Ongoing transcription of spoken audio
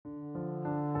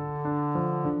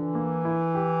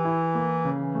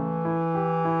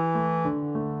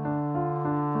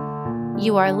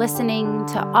You are listening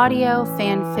to Audio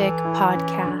Fanfic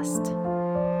Podcast.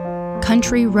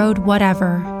 Country Road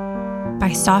Whatever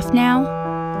by Softnow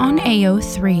on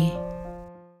AO3.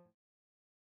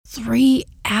 3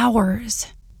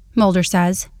 hours, Mulder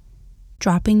says,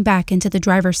 dropping back into the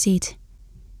driver's seat.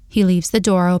 He leaves the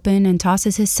door open and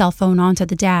tosses his cell phone onto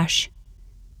the dash.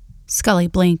 Scully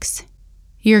blinks.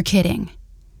 You're kidding.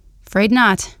 Afraid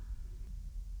not.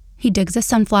 He digs a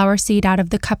sunflower seed out of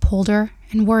the cup holder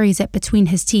and worries it between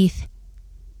his teeth.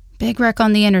 Big wreck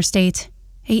on the interstate.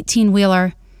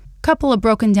 18-wheeler. Couple of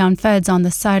broken down feds on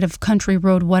the side of Country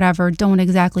Road Whatever don't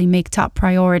exactly make top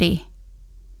priority.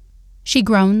 She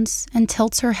groans and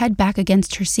tilts her head back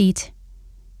against her seat.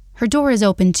 Her door is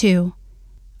open too.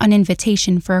 An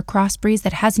invitation for a cross breeze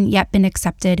that hasn't yet been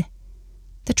accepted.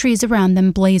 The trees around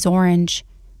them blaze orange,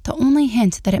 the only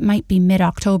hint that it might be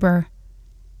mid-October.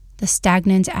 The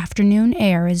stagnant afternoon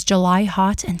air is July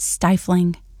hot and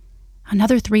stifling.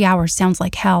 Another 3 hours sounds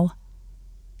like hell.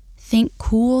 Think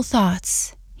cool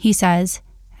thoughts, he says,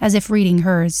 as if reading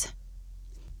hers.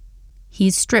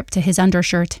 He's stripped to his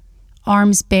undershirt,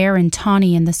 arms bare and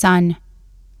tawny in the sun.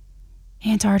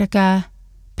 Antarctica,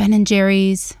 Ben &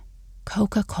 Jerry's,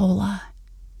 Coca-Cola.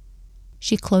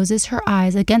 She closes her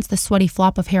eyes against the sweaty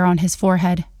flop of hair on his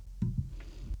forehead.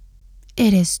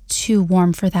 It is too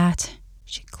warm for that.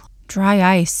 Dry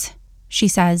ice, she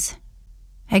says.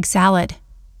 Egg salad.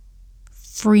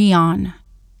 Freon.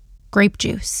 Grape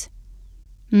juice.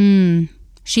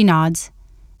 She nods,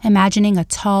 imagining a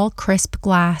tall, crisp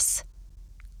glass.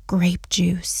 Grape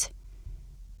juice.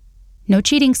 No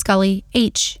cheating, Scully.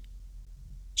 H.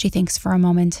 She thinks for a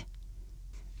moment.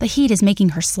 The heat is making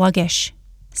her sluggish,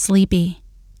 sleepy.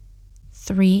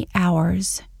 3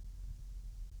 hours.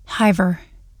 Hiver,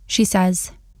 she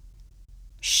says.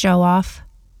 Show off.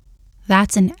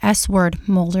 That's an S word,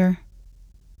 Mulder.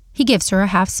 He gives her a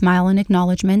half smile in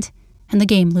acknowledgement, and the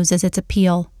game loses its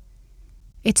appeal.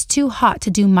 It's too hot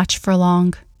to do much for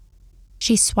long.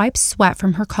 She swipes sweat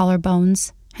from her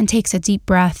collarbones and takes a deep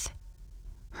breath.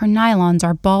 Her nylons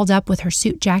are balled up with her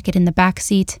suit jacket in the back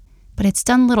seat, but it's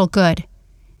done little good.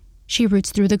 She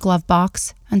roots through the glove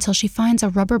box until she finds a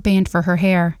rubber band for her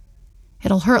hair.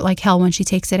 It'll hurt like hell when she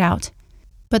takes it out,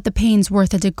 but the pain's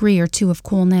worth a degree or two of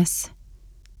coolness.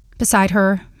 Beside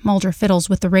her, Mulder fiddles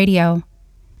with the radio.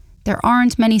 There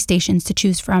aren't many stations to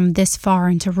choose from this far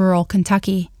into rural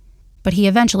Kentucky, but he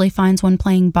eventually finds one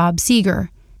playing Bob Seger,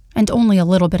 and only a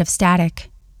little bit of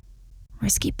static.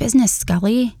 Risky business,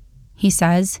 Scully, he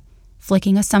says,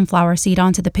 flicking a sunflower seed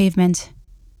onto the pavement.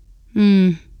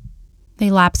 They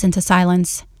lapse into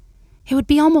silence. It would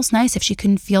be almost nice if she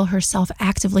couldn't feel herself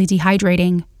actively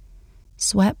dehydrating.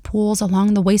 Sweat pools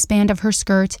along the waistband of her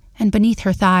skirt and beneath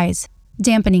her thighs,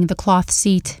 dampening the cloth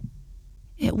seat.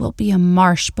 It will be a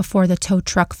marsh before the tow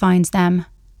truck finds them.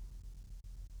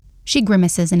 She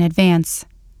grimaces in advance.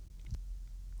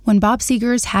 When Bob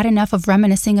Seger's had enough of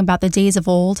reminiscing about the days of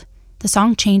old, the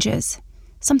song changes.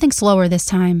 Something slower this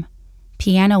time.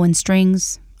 Piano and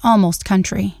strings, almost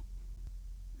country.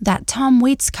 That Tom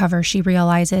Waits cover, she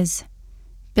realizes.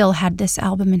 Bill had this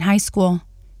album in high school.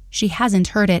 She hasn't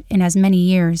heard it in as many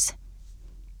years.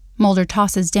 Mulder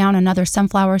tosses down another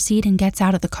sunflower seed and gets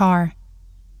out of the car.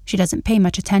 She doesn't pay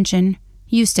much attention,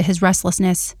 used to his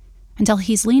restlessness, until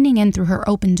he's leaning in through her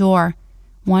open door,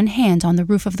 one hand on the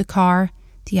roof of the car,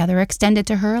 the other extended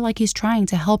to her like he's trying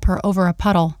to help her over a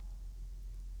puddle.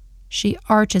 She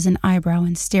arches an eyebrow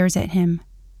and stares at him.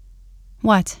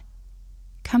 What?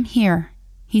 Come here,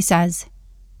 he says.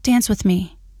 Dance with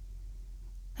me.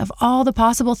 Of all the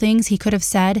possible things he could have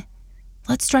said,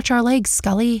 let's stretch our legs,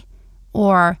 Scully.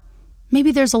 Or,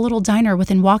 maybe there's a little diner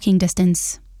within walking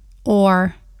distance.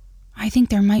 Or, I think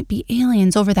there might be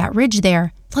aliens over that ridge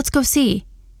there. Let's go see.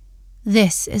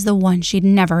 This is the one she'd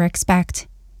never expect.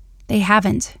 They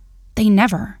haven't. They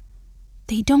never.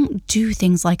 They don't do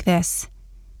things like this.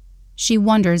 She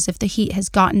wonders if the heat has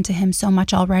gotten to him so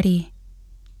much already.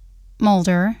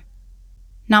 Mulder.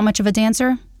 Not much of a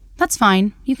dancer? That's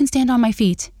fine. You can stand on my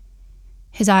feet.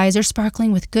 His eyes are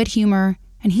sparkling with good humor,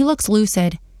 and he looks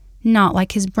lucid, not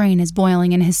like his brain is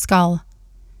boiling in his skull.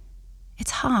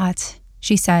 It's hot,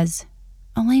 she says.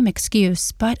 A lame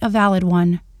excuse, but a valid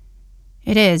one.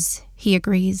 It is, he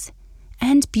agrees.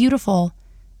 And beautiful.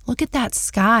 Look at that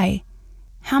sky.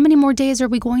 How many more days are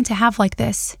we going to have like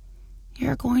this?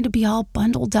 You're going to be all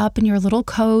bundled up in your little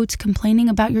coat, complaining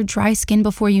about your dry skin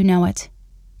before you know it.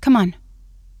 Come on.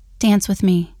 Dance with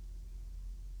me.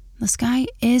 The sky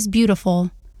is beautiful,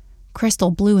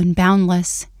 crystal blue and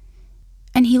boundless.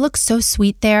 And he looks so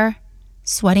sweet there,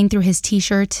 sweating through his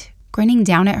t-shirt, grinning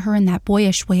down at her in that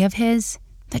boyish way of his,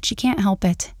 that she can't help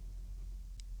it.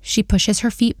 She pushes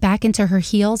her feet back into her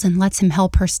heels and lets him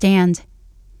help her stand.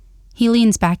 He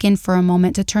leans back in for a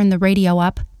moment to turn the radio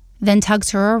up, then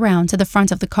tugs her around to the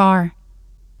front of the car.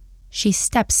 She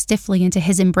steps stiffly into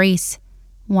his embrace,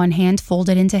 one hand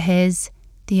folded into his,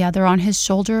 the other on his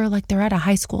shoulder like they're at a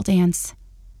high school dance.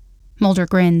 Mulder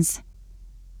grins.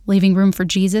 "Leaving room for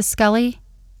Jesus, Scully?"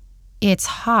 "It's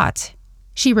hot,"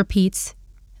 she repeats,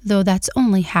 though that's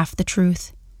only half the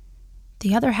truth.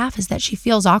 The other half is that she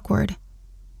feels awkward.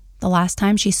 The last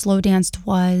time she slow danced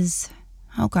was,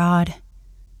 oh God,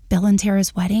 Bill and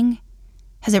Tara's wedding?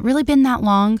 Has it really been that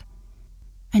long?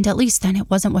 And at least then it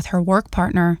wasn't with her work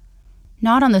partner,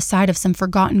 not on the side of some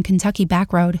forgotten Kentucky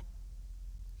backroad.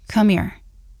 "Come here,"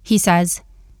 he says,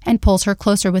 and pulls her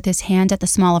closer with his hand at the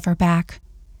small of her back.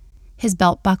 His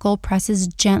belt buckle presses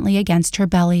gently against her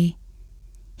belly.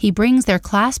 He brings their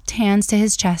clasped hands to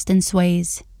his chest and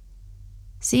sways.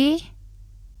 "See?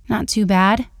 Not too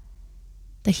bad."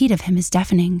 The heat of him is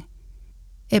deafening.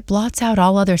 It blots out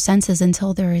all other senses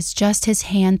until there is just his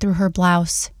hand through her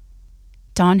blouse.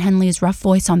 Don Henley's rough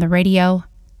voice on the radio,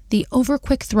 the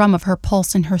overquick thrum of her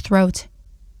pulse in her throat.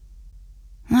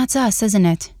 "That's us, isn't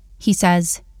it?" he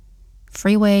says.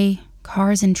 Freeway,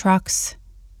 cars and trucks.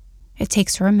 It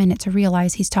takes her a minute to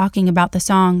realize he's talking about the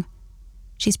song.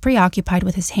 She's preoccupied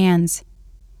with his hands.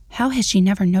 How has she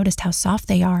never noticed how soft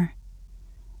they are?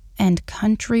 And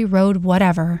country road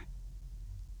whatever.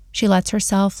 She lets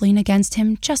herself lean against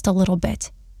him just a little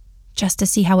bit, just to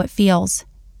see how it feels.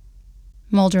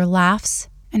 Mulder laughs,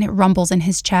 and it rumbles in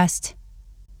his chest.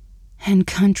 And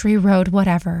country road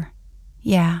whatever.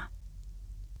 Yeah.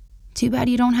 Too bad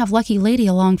you don't have Lucky Lady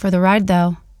along for the ride,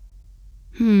 though.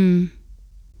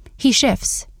 He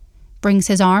shifts, brings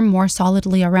his arm more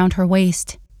solidly around her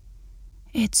waist.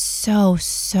 It's so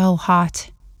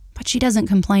hot, but she doesn't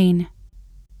complain.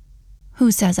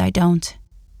 Who says I don't?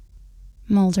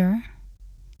 Mulder.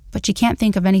 But she can't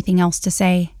think of anything else to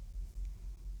say.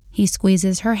 He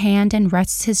squeezes her hand and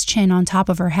rests his chin on top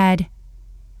of her head.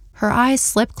 Her eyes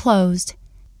slip closed,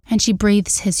 and she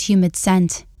breathes his humid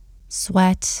scent,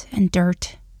 sweat and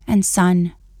dirt and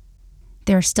sun.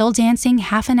 They're still dancing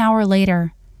half an hour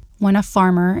later, when a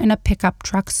farmer in a pickup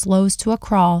truck slows to a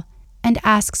crawl and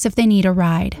asks if they need a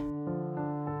ride.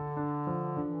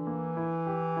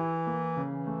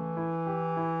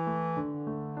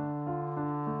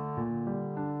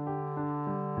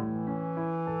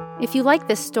 If you like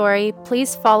this story,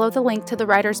 please follow the link to the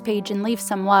writer's page and leave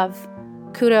some love.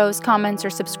 Kudos, comments,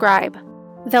 or subscribe.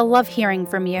 They'll love hearing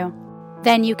from you.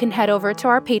 Then you can head over to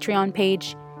our Patreon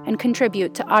page and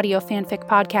contribute to Audio Fanfic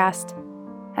Podcast.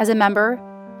 As a member,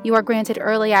 you are granted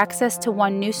early access to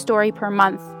one new story per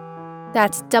month.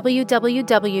 That's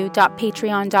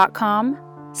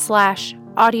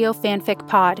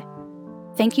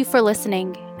www.patreon.com/audiofanficpod. Thank you for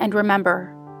listening, and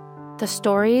remember, the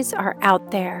stories are out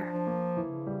there.